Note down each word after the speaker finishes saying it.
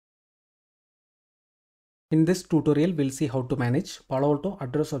In this tutorial, we'll see how to manage PaloAlto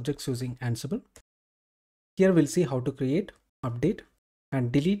address objects using Ansible. Here we'll see how to create, update,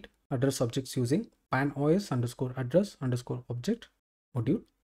 and delete address objects using panos_address_object module.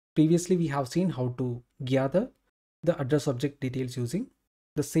 Previously, we have seen how to gather the address object details using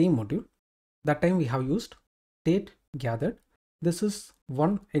the same module. That time we have used 𝗡𝗫𝗅𝗍𝗏. This is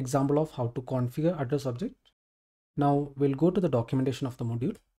one example of how to configure address object. Now we'll go to the documentation of the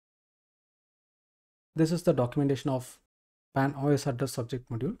module. This is the documentation of panos address object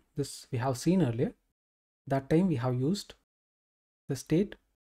module. This we have seen earlier. That time we have used the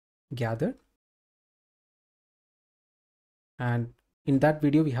𝗡𝗫𝗅𝗍𝗏, and in that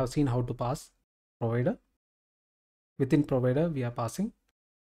video we have seen how to pass provider. Within provider we are passing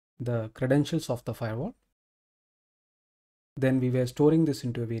the credentials of the firewall. Then we were storing this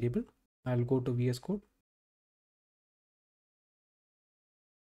into a variable. I'll go to VS Code.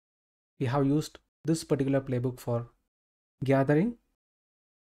 We have used this particular playbook for gathering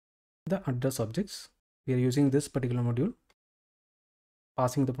the address objects. We are using this particular module,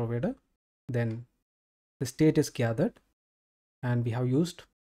 passing the provider. Then the state is gathered, and we have used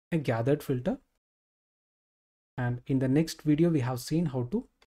a gathered filter. And in the next video, we have seen how to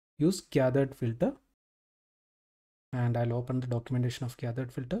use gathered filter. And I'll open the documentation of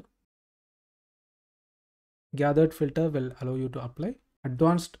gathered filter. Gathered filter will allow you to apply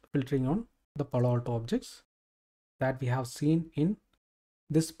advanced filtering on the PaloAlto objects that we have seen in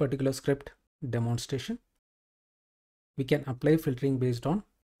this particular script demonstration. We can apply filtering based on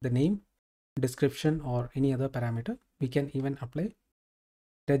the name, description, or any other parameter. We can even apply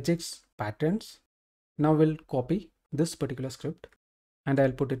regex patterns. Now we'll copy this particular script and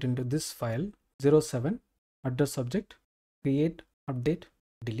I'll put it into this file 07 address object create, update,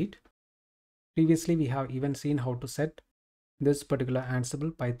 delete. Previously we have even seen how to set this particular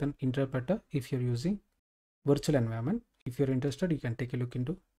Ansible Python interpreter if you're using virtual environment. If you're interested, you can take a look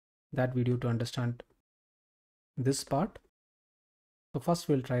into that video to understand this part. So first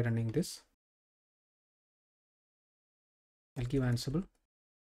we'll try running this. I'll give Ansible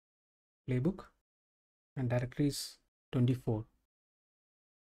playbook and directory is 24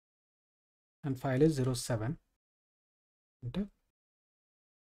 and file is 07. Enter.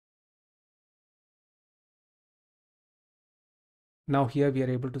 Now here we are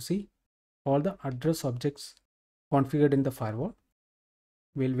able to see all the address objects configured in the firewall.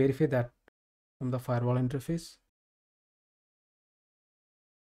 We'll verify that from the firewall interface.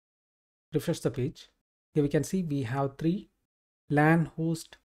 Refresh the page. Here we can see we have 3 LAN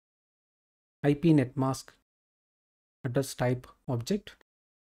host IP net mask address type object.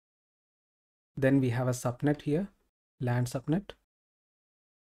 Then we have a subnet here, LAN subnet.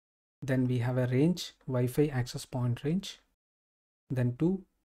 Then we have a range, Wi-Fi access point range. Then 2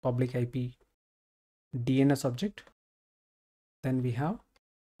 public IP DNS object. Then we have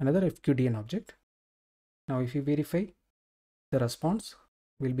another FQDN object. Now if you verify the response,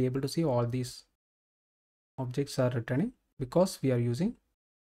 we'll be able to see all these objects are returning because we are using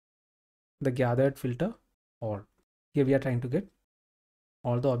the gathered filter all. Here we are trying to get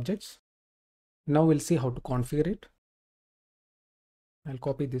all the objects. Now we'll see how to configure it. I'll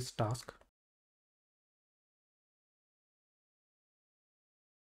copy this task.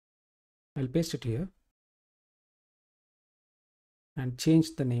 I'll paste it here and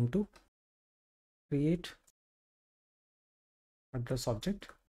change the name to create address object,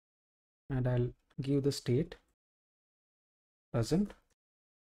 and I'll give the state present.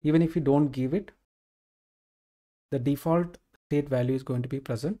 Even if you don't give it, the default state value is going to be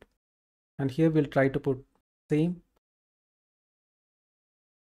present. And here we'll try to put same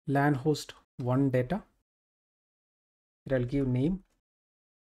LAN host 1 data. Here I'll give name,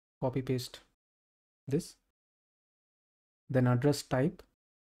 copy paste this, then address type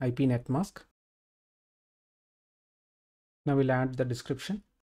IP net mask. Now we'll add the description.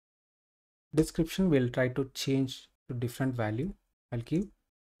 Description we'll try to change to different value. I'll give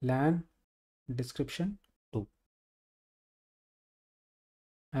LAN description 2,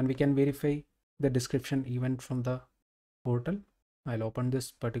 and we can verify the description even from the portal. I'll open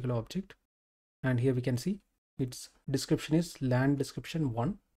this particular object, and here we can see its description is LAN description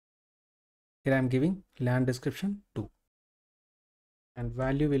 1. Here I am giving LAN description 2, and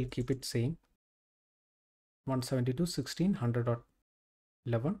value will keep it same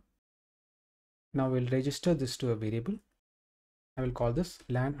 172.16.100.11. Now we'll register this to a variable. I will call this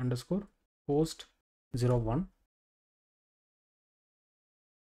LAN underscore host 01.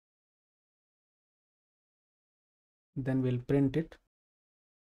 Then we'll print it.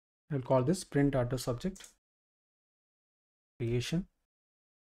 I'll call this print address object creation.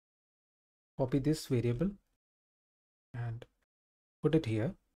 Copy this variable and put it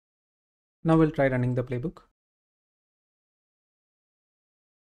here. Now we'll try running the playbook.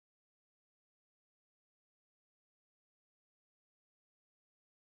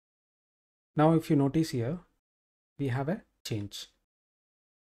 Now if you notice here, we have a change.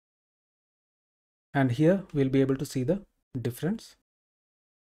 And here we'll be able to see the difference.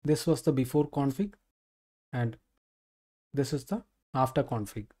 This was the before config and this is the after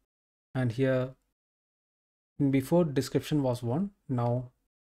config. And here before description was 1, now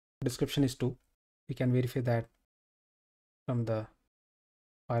description is 2. We can verify that from the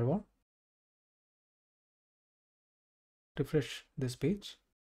firewall. Refresh this page.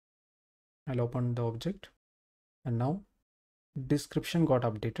 I'll open the object and now description got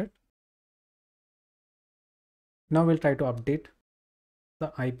updated. Now we'll try to update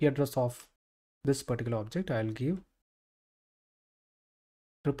the IP address of this particular object. I'll give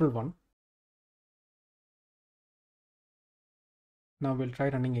 111. Now we'll try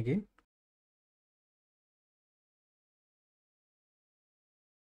running again.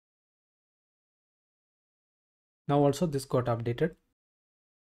 Now also this got updated.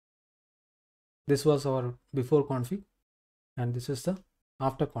 This was our before config and this is the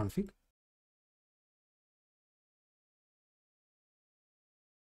after config.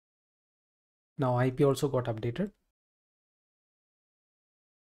 Now IP also got updated.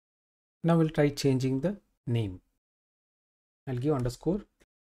 Now we'll try changing the name. I'll give underscore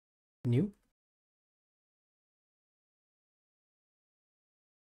new.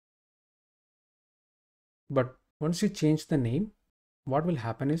 But once you change the name, what will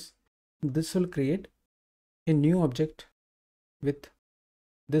happen is this will create a new object with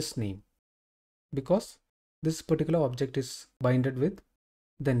this name, because this particular object is binded with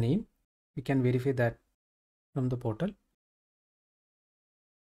the name. We can verify that from the portal.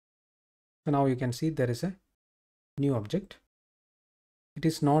 So now you can see there is a new object. It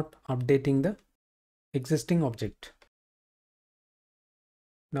is not updating the existing object.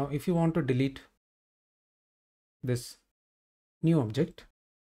 Now if you want to delete this new object,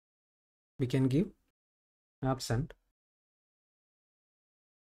 we can give absent.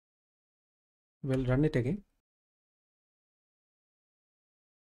 We'll run it again.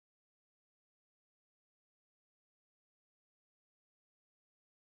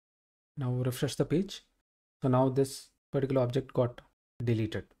 Now refresh the page. So now this particular object got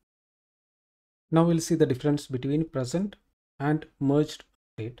deleted. Now we'll see the difference between present and merged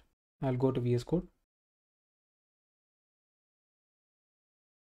state. I'll go to VS Code.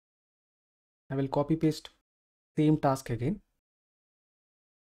 I will copy paste same task again.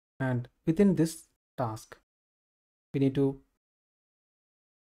 And within this task, we need to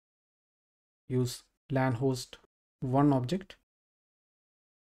use LAN host 1 object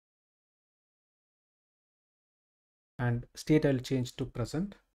and state I'll change to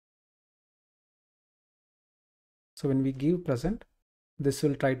present. So when we give present, this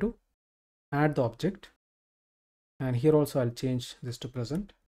will try to add the object, and here also I'll change this to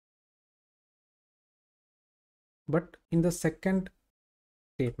present. But in the second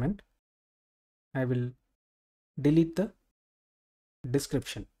statement, I will delete the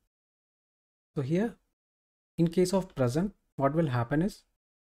description. So here, in case of present, what will happen is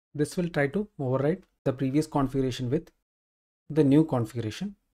this will try to override the previous configuration with the new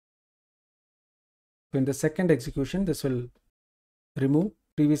configuration. So in the second execution, this will remove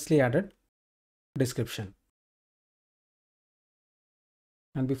previously added description.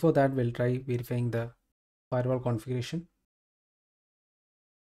 And before that, we'll try verifying the firewall configuration.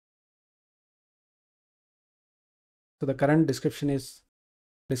 So the current description is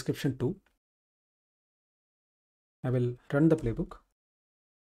description 2. I will run the playbook.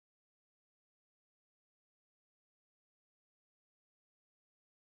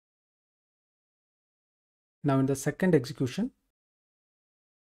 Now in the second execution,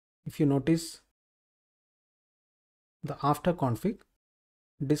 if you notice the after config,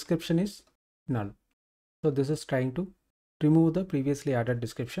 description is null. So this is trying to remove the previously added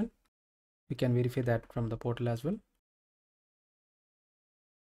description. We can verify that from the portal as well.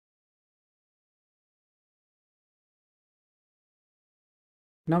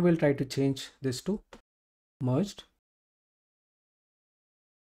 Now we'll try to change this to merged.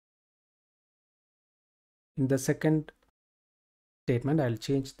 In the second statement, I'll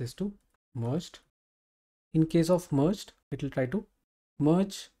change this to merged. In case of merged, it will try to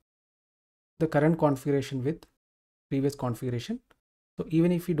merge the current configuration with previous configuration. So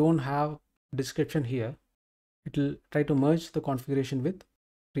even if you don't have description here, it will try to merge the configuration with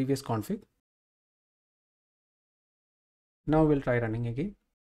previous config. Now we'll try running again.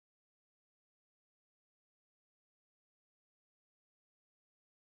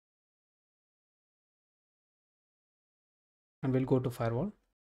 and we'll go to firewall.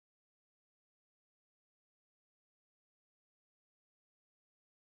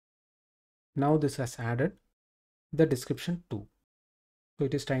 Now this has added the description too. So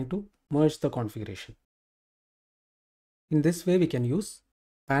it is trying to merge the configuration. In this way, we can use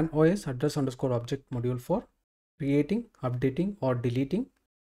panos address underscore object module for creating, updating, or deleting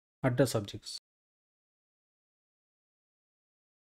address objects.